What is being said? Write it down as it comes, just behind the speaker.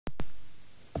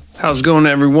How's it going,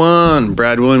 everyone?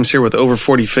 Brad Williams here with Over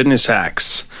 40 Fitness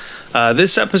Hacks.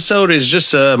 This episode is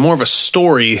just more of a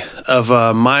story of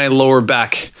my lower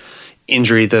back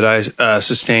injury that I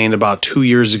sustained about 2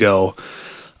 years ago.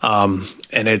 And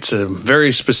it's a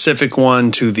very specific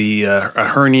one to the a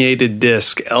herniated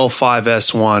disc,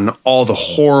 L5-S1, all the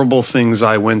horrible things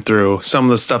I went through, some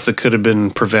of the stuff that could have been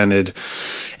prevented,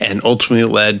 and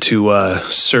ultimately led to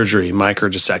surgery,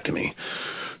 microdiscectomy.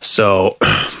 So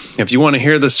if you want to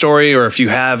hear the story, or if you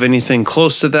have anything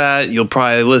close to that, you'll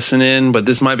probably listen in, but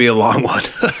this might be a long one.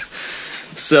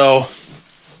 So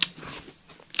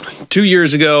 2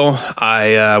 years ago,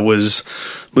 I was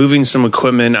moving some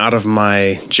equipment out of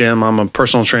my gym. I'm a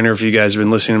personal trainer, if you guys have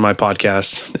been listening to my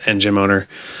podcast, and gym owner.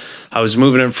 I was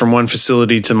moving it from one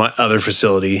facility to my other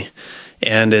facility.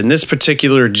 And in this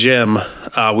particular gym,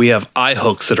 we have eye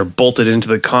hooks that are bolted into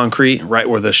the concrete right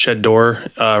where the shed door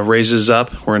raises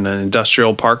up. We're in an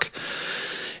industrial park.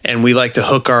 And we like to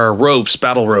hook our ropes,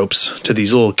 battle ropes, to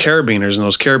these little carabiners, and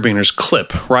those carabiners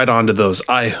clip right onto those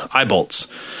eye bolts.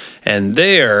 And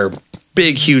they are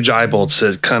big, huge eye bolts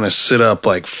that kind of sit up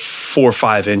like 4 or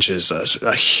 5 inches.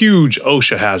 A huge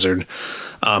OSHA hazard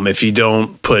if you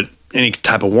don't put any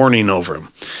type of warning over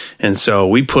them. And so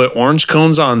we put orange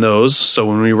cones on those. So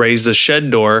when we raise the shed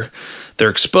door, they're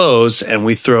exposed, and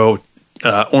we throw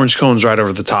orange cones right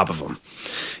over the top of them.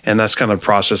 And that's kind of the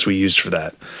process we used for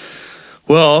that.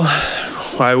 Well,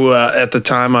 at the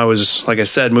time I was, like I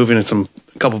said, moving in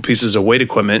a couple pieces of weight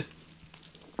equipment,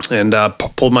 and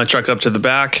pulled my truck up to the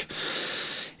back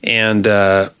and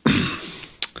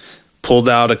pulled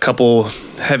out a couple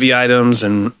heavy items,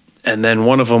 and then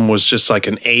one of them was just like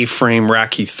an A-frame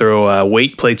rack you throw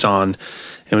weight plates on.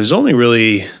 It was only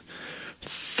really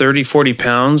 30, 40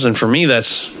 pounds, and for me,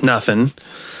 that's nothing.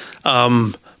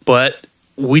 But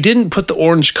we didn't put the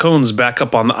orange cones back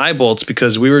up on the eye bolts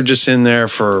because we were just in there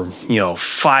for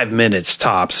 5 minutes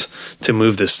tops to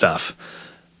move this stuff.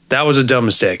 That was a dumb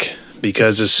mistake,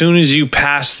 because as soon as you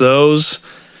pass those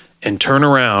and turn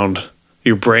around,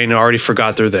 your brain already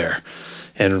forgot they're there.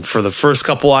 And for the first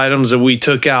couple items that we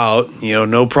took out,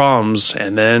 no problems.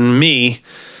 And then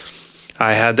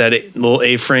I had that little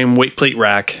A-frame weight plate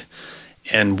rack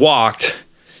and walked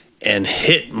and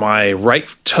hit my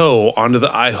right toe onto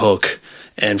the eye hook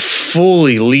and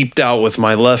fully leaped out with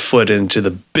my left foot into the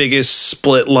biggest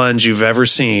split lunge you've ever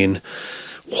seen,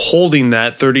 holding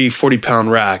that 30,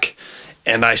 40-pound rack.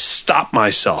 And I stopped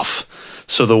myself.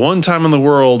 So the one time in the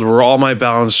world where all my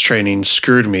balance training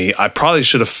screwed me, I probably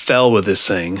should have fell with this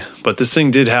thing. But this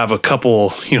thing did have a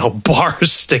couple,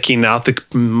 bars sticking out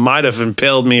that might have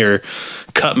impaled me or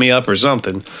cut me up or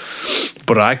something.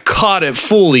 But I caught it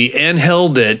fully and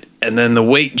held it, and then the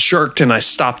weight jerked and I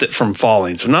stopped it from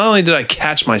falling. So not only did I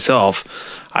catch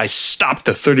myself, I stopped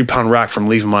the 30-pound rack from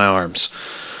leaving my arms.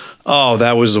 Oh,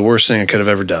 that was the worst thing I could have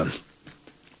ever done.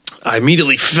 I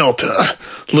immediately felt a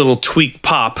little tweak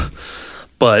pop,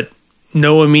 but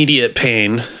no immediate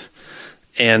pain,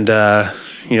 and,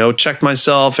 checked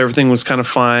myself. Everything was kind of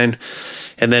fine.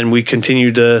 And then we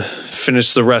continued to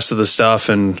finish the rest of the stuff,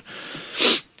 and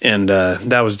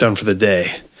that was done for the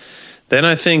day. Then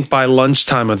I think by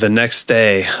lunchtime of the next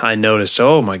day, I noticed,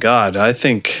 oh my God, I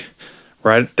think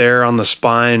right there on the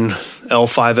spine,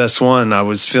 L5-S1, I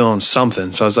was feeling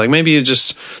something. So I was like, maybe it's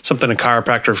just something a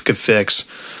chiropractor could fix.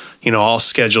 I'll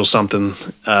schedule something,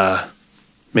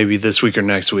 maybe this week or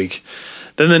next week.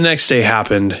 Then the next day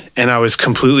happened, and I was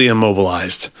completely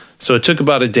immobilized. So it took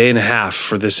about a day and a half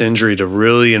for this injury to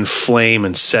really inflame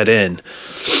and set in.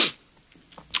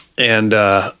 And,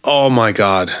 oh my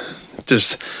God,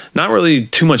 just not really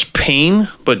too much pain,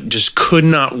 but just could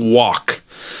not walk.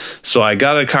 So I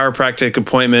got a chiropractic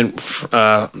appointment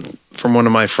from one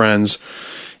of my friends,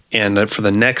 and for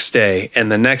the next day,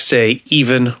 and the next day,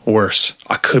 even worse.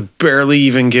 I could barely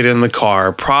even get in the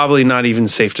car, probably not even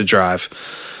safe to drive.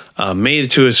 Made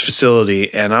it to his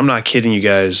facility, and I'm not kidding you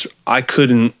guys, I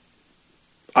couldn't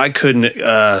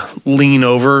lean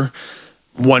over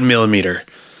 1 millimeter.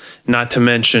 Not to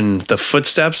mention the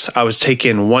footsteps. I was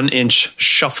taking 1-inch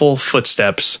shuffle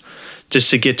footsteps just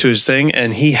to get to his thing,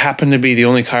 and he happened to be the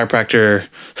only chiropractor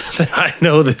that I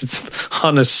know that's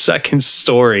on a second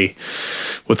story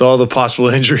with all the possible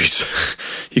injuries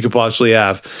you could possibly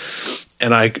have.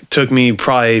 And it took me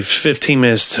probably 15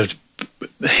 minutes to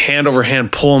hand over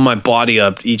hand pulling my body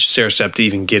up each stair step to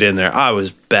even get in there. I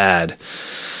was bad.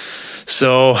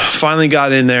 So finally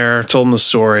got in there, told him the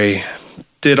story,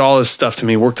 did all this stuff to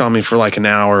me, worked on me for like an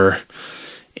hour.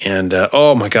 And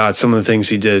oh my God, some of the things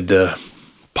he did to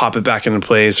pop it back into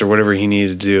place or whatever he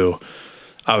needed to do,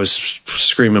 I was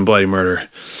screaming bloody murder.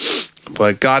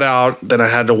 But got out, then I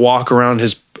had to walk around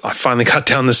his I finally got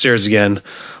down the stairs again,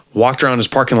 walked around his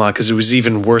parking lot because it was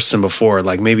even worse than before,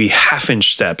 like maybe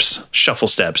half-inch steps, shuffle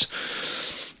steps.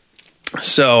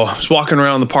 So I was walking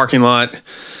around the parking lot,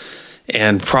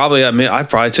 and I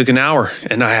probably took an hour,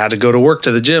 and I had to go to work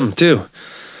to the gym too.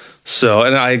 So,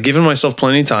 and I had given myself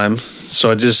plenty of time,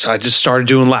 so I just started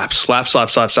doing laps,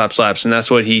 and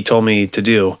that's what he told me to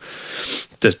do,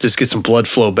 to just get some blood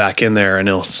flow back in there, and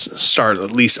it'll start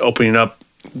at least opening up,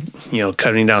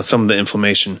 cutting down some of the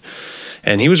inflammation.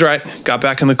 And he was right. Got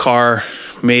back in the car,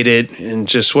 made it, and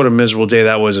just what a miserable day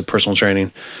that was at personal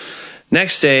training.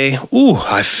 Next day,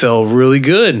 I felt really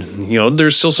good.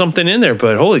 There's still something in there,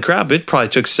 but holy crap, it probably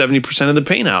took 70% of the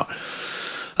pain out.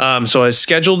 So I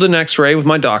scheduled an x-ray with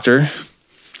my doctor.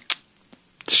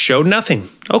 Showed nothing.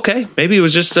 Okay, maybe it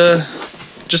was just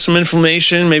some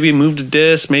inflammation. Maybe it moved a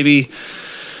disc. Maybe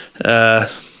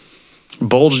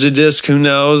bulged a disc, who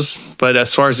knows? But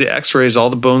as far as the x-rays, all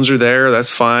the bones are there.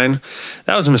 That's fine.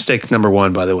 That was mistake number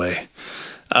one, by the way.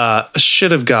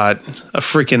 Should have got a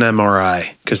freaking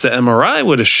MRI, because the MRI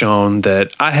would have shown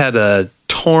that I had a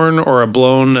torn or a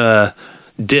blown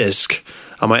disc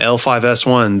on my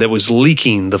L5S1 that was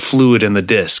leaking the fluid in the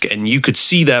disc, and you could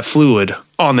see that fluid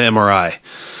on the MRI.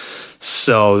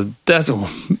 So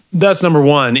that's number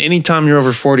one. Anytime you're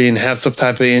over 40 and have some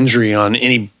type of injury on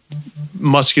any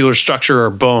muscular structure or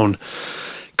bone,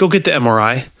 go get the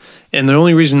MRI. And the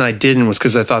only reason I didn't was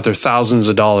because I thought they're thousands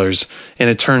of dollars. And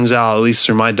it turns out, at least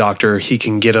through my doctor, he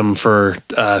can get them for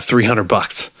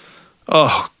 $300.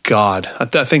 Oh God. I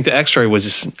think the x-ray was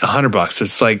 $100.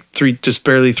 It's like just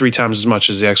barely 3 times as much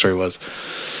as the x-ray was.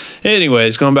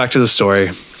 Anyways, going back to the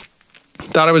story.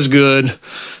 Thought I was good.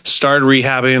 Started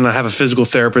rehabbing. I have a physical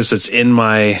therapist that's in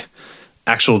my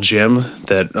actual gym.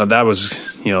 That was,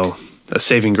 a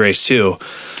saving grace too.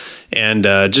 And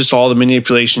just all the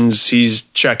manipulations, he's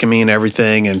checking me and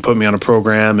everything and put me on a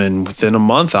program. And within a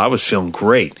month, I was feeling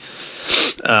great.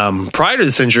 Prior to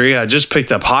this injury, I just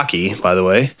picked up hockey, by the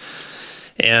way.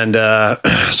 And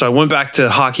so I went back to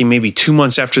hockey maybe 2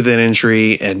 months after that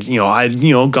injury. And, I'd,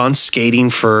 gone skating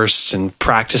first and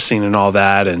practicing and all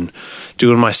that and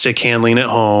doing my stick handling at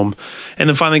home. And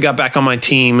then finally got back on my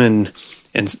team and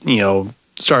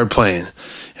started playing.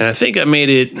 And I think I made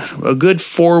it a good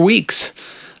 4 weeks.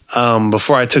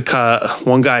 Before I took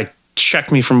one guy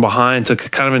checked me from behind, took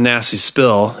kind of a nasty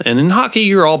spill. And in hockey,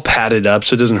 you're all padded up,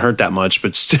 so it doesn't hurt that much.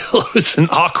 But still, it was an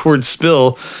awkward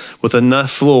spill with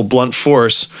enough little blunt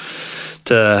force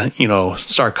to,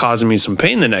 start causing me some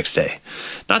pain the next day.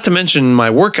 Not to mention my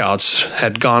workouts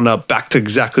had gone up back to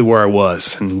exactly where I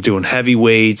was and doing heavy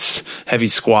weights, heavy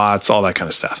squats, all that kind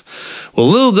of stuff. Well,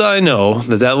 little did I know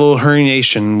that little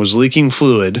herniation was leaking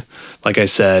fluid, like I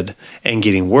said, and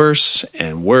getting worse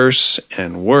and worse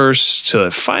and worse till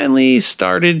it finally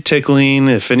started tickling.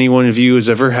 If any one of you has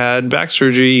ever had back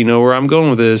surgery, you know where I'm going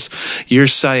with this. Your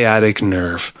sciatic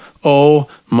nerve. Oh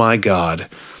my God.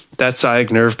 That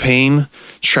sciatic nerve pain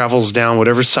travels down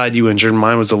whatever side you injured.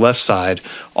 Mine was the left side,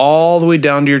 all the way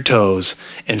down to your toes,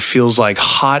 and feels like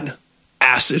hot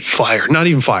acid fire. Not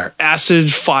even fire.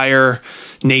 Acid, fire,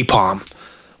 napalm.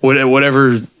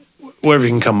 Whatever you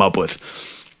can come up with.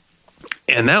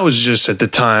 And that was just at the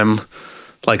time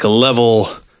like a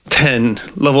level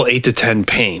 8 to 10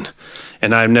 pain.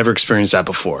 And I've never experienced that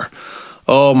before.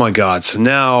 Oh my God. So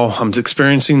now I'm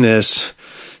experiencing this.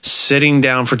 Sitting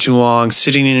down for too long,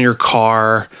 sitting in your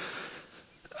car.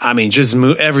 I mean, just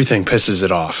everything pisses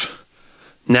it off.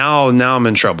 Now I'm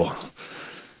in trouble.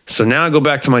 So now I go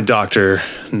back to my doctor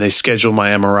and they schedule my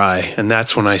MRI, and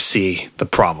that's when I see the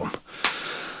problem.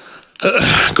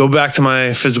 Go back to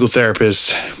my physical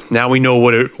therapist. Now we know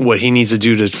what he needs to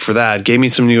do for that. Gave me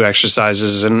some new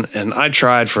exercises, and I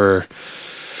tried for,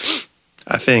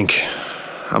 I think,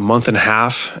 a month and a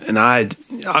half, and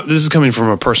this is coming from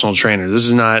a personal trainer. This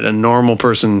is not a normal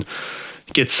person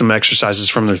gets some exercises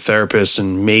from their therapist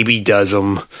and maybe does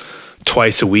them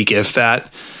twice a week, if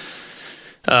that.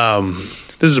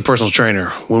 This is a personal trainer.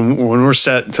 When we're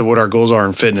set to what our goals are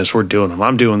in fitness, we're doing them.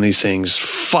 I'm doing these things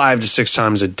 5 to 6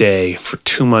 times a day for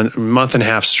month and a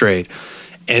half straight,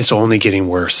 and it's only getting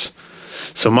worse.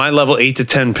 So my level 8 to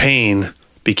 10 pain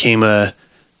became a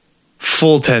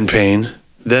full 10 pain,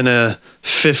 then a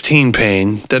 15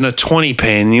 pain, then a 20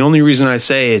 pain. And the only reason I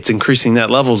say it's increasing that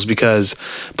level is because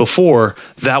before,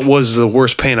 that was the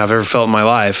worst pain I've ever felt in my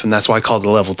life, and that's why I called it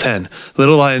level 10.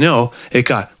 Little I know, it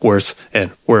got worse and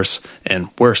worse and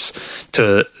worse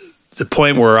to the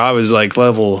point where I was like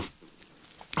level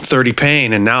 30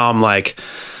 pain, and now I'm like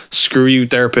screw you,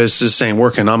 therapist. This ain't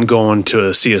working. I'm going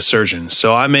to see a surgeon.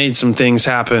 So I made some things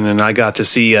happen, and I got to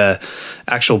see a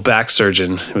actual back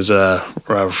surgeon. It was a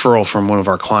referral from one of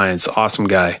our clients. Awesome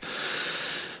guy.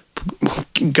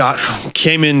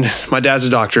 Came in. My dad's a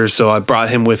doctor, so I brought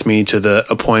him with me to the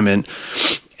appointment.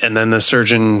 And then the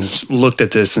surgeon looked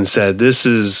at this and said, "This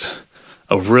is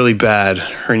a really bad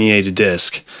herniated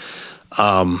disc."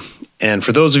 And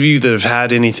for those of you that have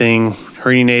had anything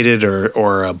herniated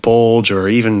or a bulge or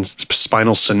even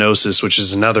spinal stenosis, which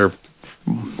is another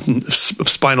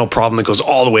spinal problem that goes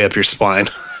all the way up your spine,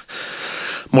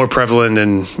 more prevalent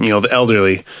in the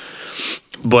elderly.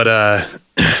 But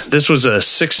this was a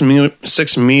 6 millimeter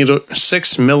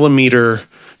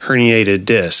herniated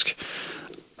disc,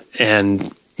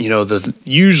 and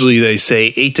usually they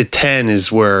say 8 to 10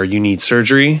 is where you need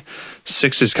surgery.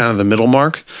 6 is kind of the middle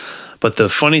mark. But the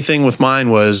funny thing with mine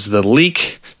was the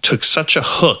leak took such a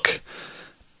hook,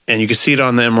 and you could see it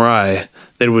on the MRI,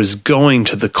 that it was going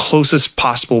to the closest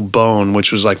possible bone,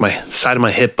 which was like my side of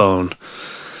my hip bone.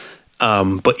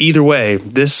 But either way,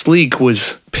 this leak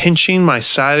was pinching my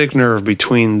sciatic nerve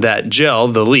between that gel,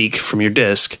 the leak from your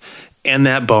disc, and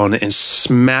that bone, and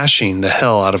smashing the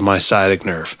hell out of my sciatic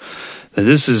nerve. Now,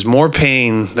 this is more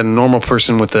pain than a normal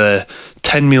person with a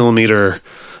 10 millimeter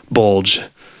bulge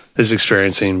is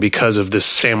experiencing because of this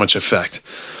sandwich effect.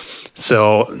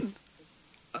 So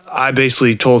I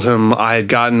basically told him I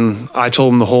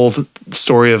told him the whole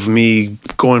story of me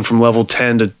going from level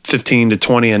 10 to 15 to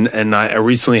 20. And I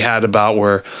recently had about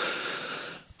where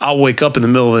I'll wake up in the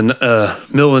middle of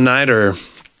the night or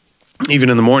even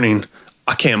in the morning.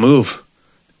 I can't move.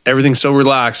 Everything's so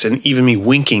relaxed, and even me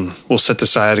winking will set the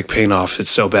sciatic pain off. It's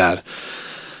so bad.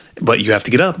 But you have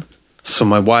to get up. So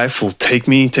my wife will take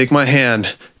my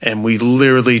hand, and we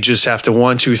literally just have to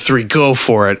 1, 2, 3, go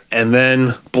for it. And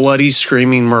then bloody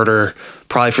screaming murder,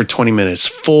 probably for 20 minutes,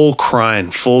 full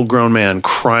grown man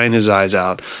crying his eyes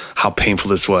out how painful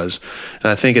this was.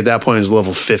 And I think at that point it was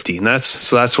level 50. And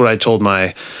that's what I told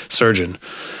my surgeon.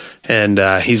 And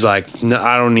he's like, "No,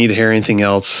 I don't need to hear anything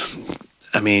else."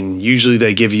 I mean, usually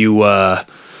they give you,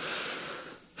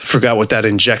 forgot what that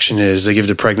injection is. They give it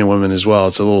to pregnant women as well.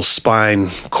 It's a little spine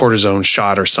cortisone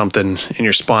shot or something in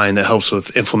your spine that helps with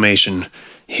inflammation.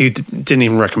 He didn't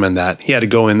even recommend that. He had to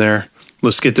go in there.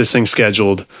 Let's get this thing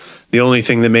scheduled. The only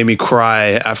thing that made me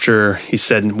cry after he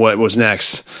said what was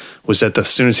next was that as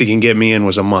soon as he can get me in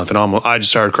was a month. And I just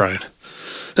started crying.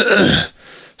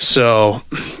 So,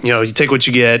 you take what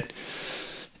you get.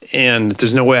 And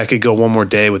there's no way I could go one more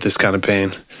day with this kind of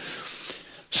pain.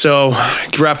 So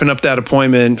wrapping up that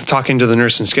appointment, talking to the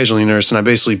nurse and scheduling nurse, and I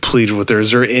basically pleaded with her,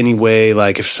 is there any way,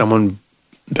 like, if someone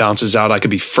bounces out, I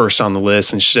could be first on the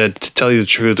list? And she said, to tell you the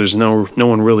truth, there's no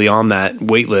one really on that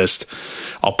wait list.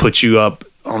 I'll put you up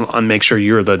on make sure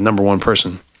you're the number one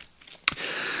person.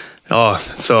 Oh,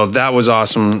 so that was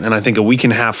awesome. And I think a week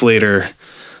and a half later,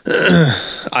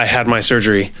 I had my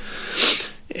surgery.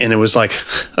 And it was like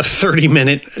a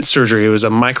 30-minute surgery. It was a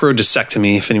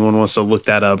microdiscectomy, if anyone wants to look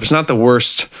that up. It's not the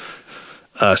worst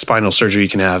spinal surgery you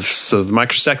can have. So the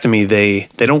microdiscectomy,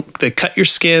 they cut your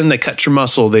skin, they cut your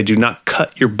muscle, they do not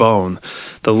cut your bone.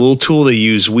 The little tool they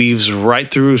use weaves right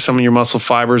through some of your muscle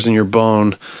fibers in your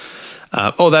bone.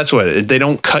 That's what they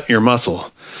don't cut your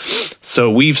muscle. So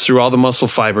it weaves through all the muscle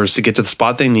fibers to get to the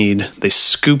spot they need. They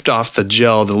scooped off the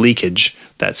gel, the leakage,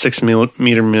 that 6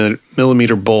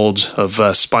 millimeter bulge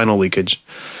of spinal leakage,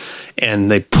 and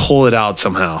they pull it out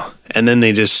somehow. And then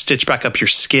they just stitch back up your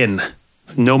skin.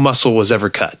 No muscle was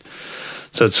ever cut.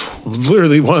 So it's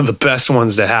literally one of the best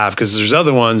ones to have, because there's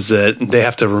other ones that they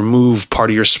have to remove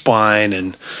part of your spine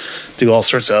and do all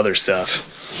sorts of other stuff.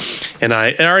 And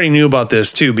I already knew about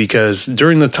this too, because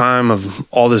during the time of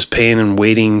all this pain and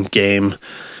waiting game,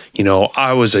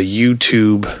 I was a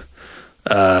YouTube,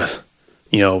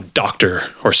 doctor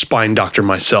or spine doctor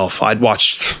myself. I'd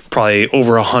watched probably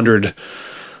over 100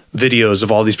 videos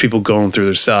of all these people going through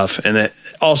their stuff. And it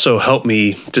also helped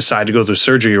me decide to go the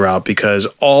surgery route, because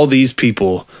all these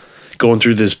people going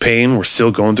through this pain were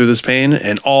still going through this pain.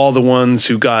 And all the ones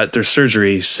who got their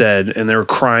surgery said, and they were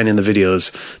crying in the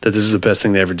videos, that this is the best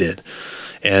thing they ever did.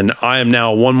 And I am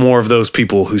now one more of those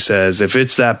people who says, if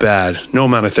it's that bad, no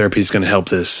amount of therapy is going to help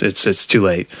this. It's too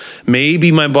late.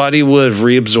 Maybe my body would have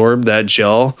reabsorbed that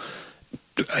gel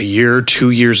a year, 2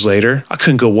 years later. I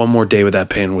couldn't go one more day with that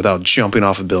pain without jumping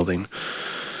off a building.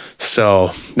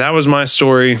 So that was my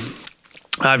story.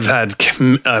 I've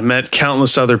met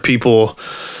countless other people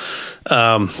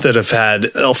that have had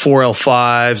L4,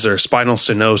 L5s or spinal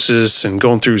stenosis and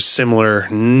going through similar,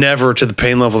 never to the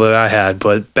pain level that I had,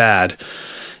 but bad.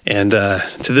 And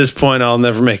to this point, I'll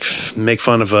never make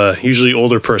fun of a usually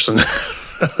older person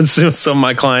Some of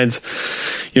my clients,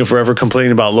 forever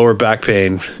complaining about lower back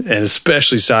pain and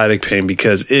especially sciatic pain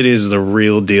because it is the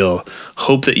real deal.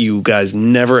 Hope that you guys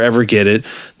never ever get it.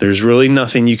 There's really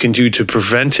nothing you can do to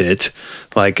prevent it.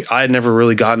 Like, I had never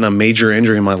really gotten a major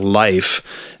injury in my life,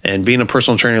 and being a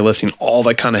personal trainer, lifting all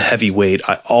that kind of heavy weight,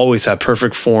 I always have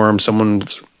perfect form.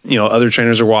 Other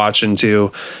trainers are watching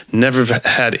too. Never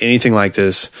had anything like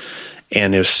this.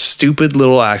 And a stupid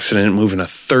little accident moving a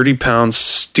 30-pound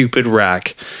stupid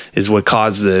rack is what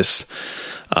caused this.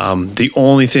 The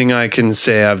only thing I can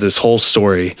say out of this whole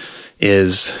story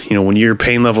is, when your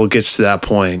pain level gets to that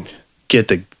point, get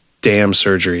the damn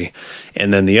surgery.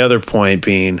 And then the other point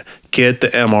being, get the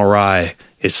MRI.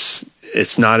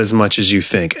 It's not as much as you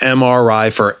think.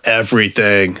 MRI for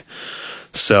everything.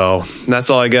 So that's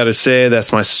all I got to say.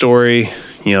 That's my story.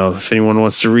 If anyone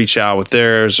wants to reach out with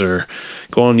theirs, or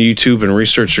go on YouTube and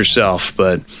research yourself.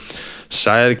 But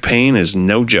sciatic pain is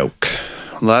no joke.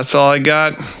 Well, that's all I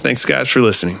got. Thanks, guys, for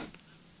listening.